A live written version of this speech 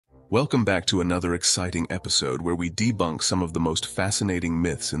Welcome back to another exciting episode where we debunk some of the most fascinating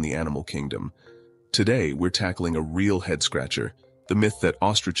myths in the animal kingdom. Today, we're tackling a real head-scratcher, the myth that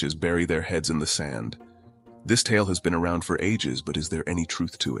ostriches bury their heads in the sand. This tale has been around for ages, but is there any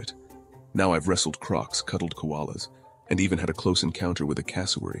truth to it? Now I've wrestled crocs, cuddled koalas, and even had a close encounter with a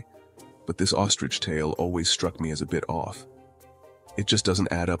cassowary. But this ostrich tale always struck me as a bit off. It just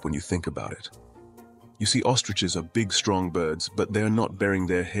doesn't add up when you think about it. You see, ostriches are big, strong birds, but they're not burying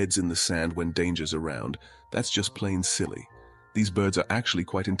their heads in the sand when danger's around. That's just plain silly. These birds are actually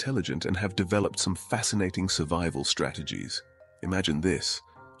quite intelligent and have developed some fascinating survival strategies. Imagine this.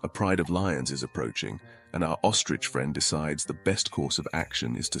 A pride of lions is approaching, and our ostrich friend decides the best course of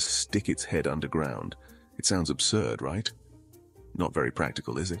action is to stick its head underground. It sounds absurd, right? Not very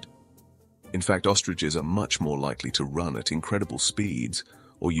practical, is it? In fact, ostriches are much more likely to run at incredible speeds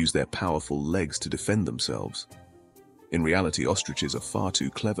or use their powerful legs to defend themselves. In reality, ostriches are far too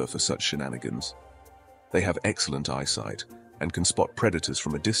clever for such shenanigans. They have excellent eyesight and can spot predators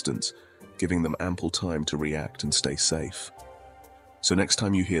from a distance, giving them ample time to react and stay safe. So next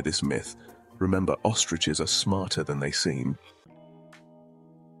time you hear this myth, remember ostriches are smarter than they seem.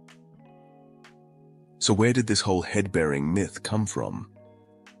 So where did this whole head-bearing myth come from?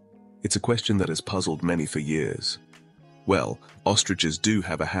 It's a question that has puzzled many for years. Well, ostriches do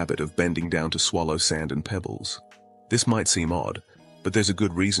have a habit of bending down to swallow sand and pebbles. This might seem odd, but there's a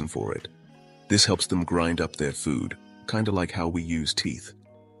good reason for it. This helps them grind up their food, kinda like how we use teeth.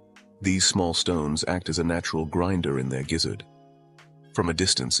 These small stones act as a natural grinder in their gizzard. From a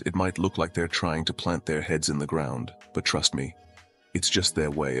distance, it might look like they're trying to plant their heads in the ground, but trust me, it's just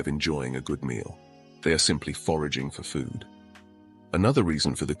their way of enjoying a good meal. They are simply foraging for food. Another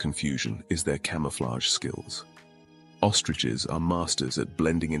reason for the confusion is their camouflage skills. Ostriches are masters at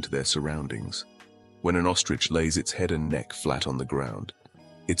blending into their surroundings. When an ostrich lays its head and neck flat on the ground,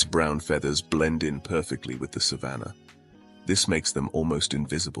 its brown feathers blend in perfectly with the savanna. This makes them almost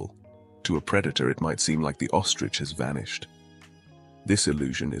invisible. To a predator, it might seem like the ostrich has vanished. This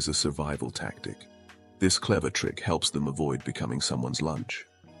illusion is a survival tactic. This clever trick helps them avoid becoming someone's lunch.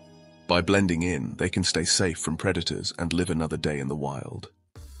 By blending in, they can stay safe from predators and live another day in the wild.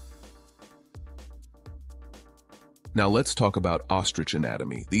 Now let's talk about ostrich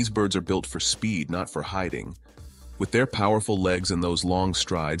anatomy. These birds are built for speed, not for hiding. With their powerful legs and those long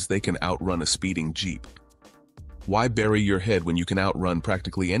strides, they can outrun a speeding jeep. Why bury your head when you can outrun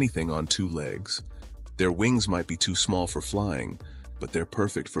practically anything on two legs? Their wings might be too small for flying, but they're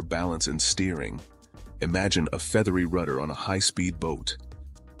perfect for balance and steering. Imagine a feathery rudder on a high-speed boat.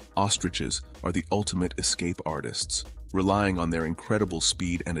 Ostriches are the ultimate escape artists, relying on their incredible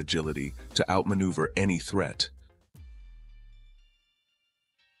speed and agility to outmaneuver any threat.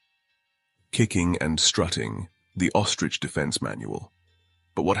 Kicking and strutting, the ostrich defense manual.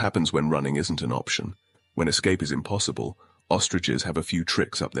 But what happens when running isn't an option? When escape is impossible, ostriches have a few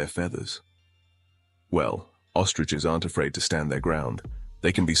tricks up their feathers. Well, ostriches aren't afraid to stand their ground.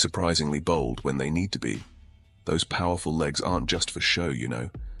 They can be surprisingly bold when they need to be. Those powerful legs aren't just for show, you know.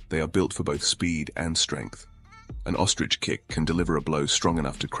 They are built for both speed and strength. An ostrich kick can deliver a blow strong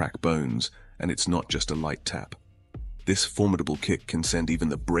enough to crack bones, and it's not just a light tap. This formidable kick can send even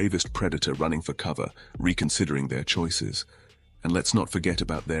the bravest predator running for cover, reconsidering their choices. And let's not forget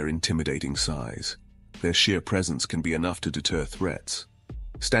about their intimidating size. Their sheer presence can be enough to deter threats.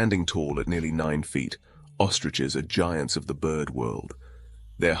 Standing tall at nearly 9 feet, ostriches are giants of the bird world.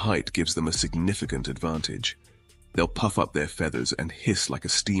 Their height gives them a significant advantage. They'll puff up their feathers and hiss like a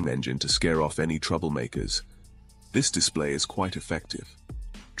steam engine to scare off any troublemakers. This display is quite effective.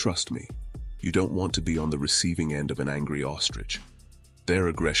 Trust me. You don't want to be on the receiving end of an angry ostrich. Their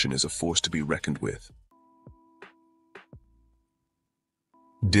aggression is a force to be reckoned with.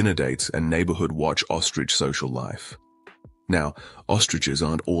 Dinner dates and neighborhood watch ostrich social life. Now, ostriches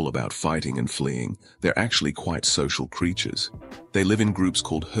aren't all about fighting and fleeing. They're actually quite social creatures. They live in groups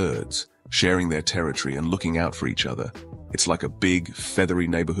called herds, sharing their territory and looking out for each other. It's like a big, feathery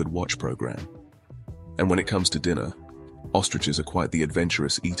neighborhood watch program. And when it comes to dinner, ostriches are quite the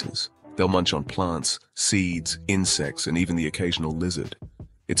adventurous eaters. They'll munch on plants, seeds, insects, and even the occasional lizard.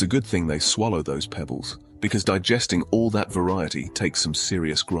 It's a good thing they swallow those pebbles, because digesting all that variety takes some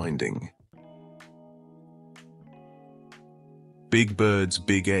serious grinding. Big birds,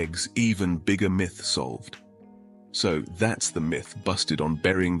 big eggs, even bigger myth solved. So that's the myth busted on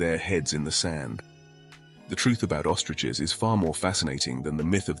burying their heads in the sand. The truth about ostriches is far more fascinating than the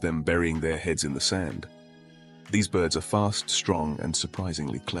myth of them burying their heads in the sand. These birds are fast, strong, and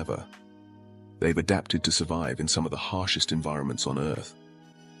surprisingly clever. They've adapted to survive in some of the harshest environments on Earth,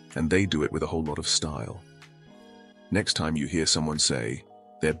 and they do it with a whole lot of style. Next time you hear someone say,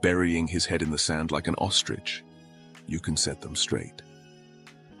 They're burying his head in the sand like an ostrich. You can set them straight.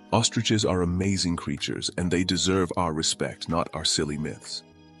 Ostriches are amazing creatures, and they deserve our respect, not our silly myths.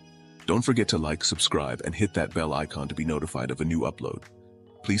 Don't forget to like, subscribe, and hit that bell icon to be notified of a new upload.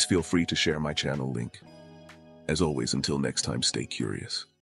 Please feel free to share my channel link. As always, until next time, stay curious.